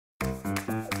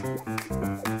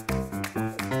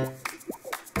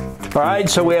All right,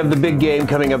 so we have the big game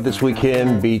coming up this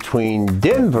weekend between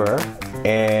Denver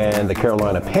and the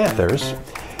Carolina Panthers.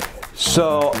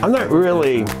 So I'm not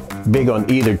really big on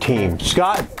either team.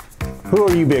 Scott, who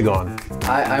are you big on?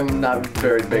 I'm not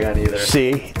very big on either.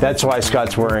 See, that's why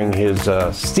Scott's wearing his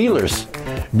Steelers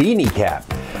beanie cap.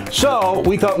 So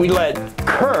we thought we'd let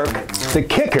Kirk, the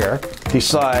kicker,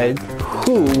 decide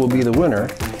who will be the winner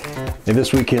in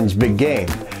this weekend's big game.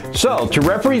 So to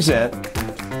represent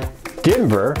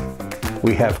Denver,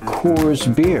 we have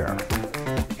Coors Beer.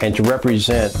 And to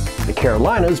represent the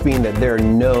Carolinas, being that they're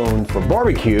known for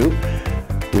barbecue,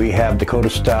 we have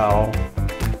Dakota-style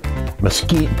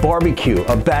mesquite barbecue,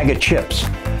 a bag of chips.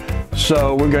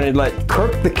 So we're going to let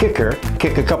Kirk, the kicker,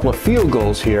 kick a couple of field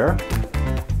goals here.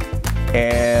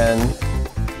 And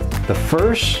the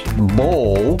first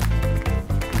bowl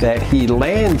that he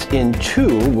lands into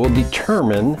will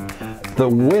determine the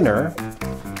winner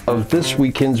of this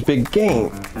weekend's big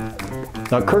game.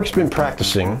 Now, Kirk's been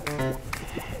practicing,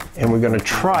 and we're going to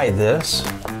try this.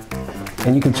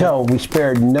 And you can tell we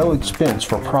spared no expense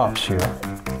for props here.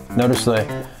 Notice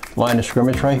the line of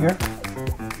scrimmage right here.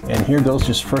 And here goes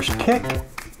his first kick.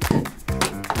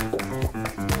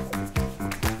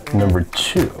 Number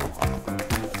 2.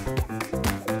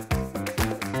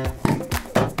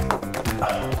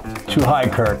 Too high,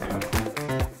 Kirk.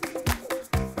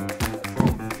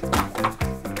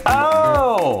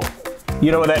 Oh!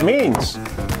 You know what that means?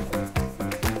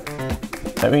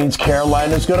 That means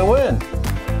Carolina's going to win.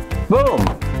 Boom!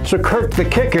 So Kirk, the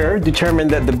kicker, determined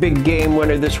that the big game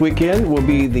winner this weekend will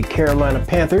be the Carolina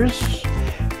Panthers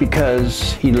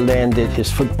because he landed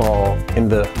his football in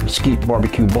the Mesquite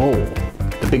Barbecue Bowl.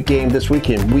 The big game this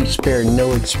weekend, we spare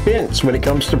no expense when it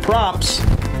comes to props.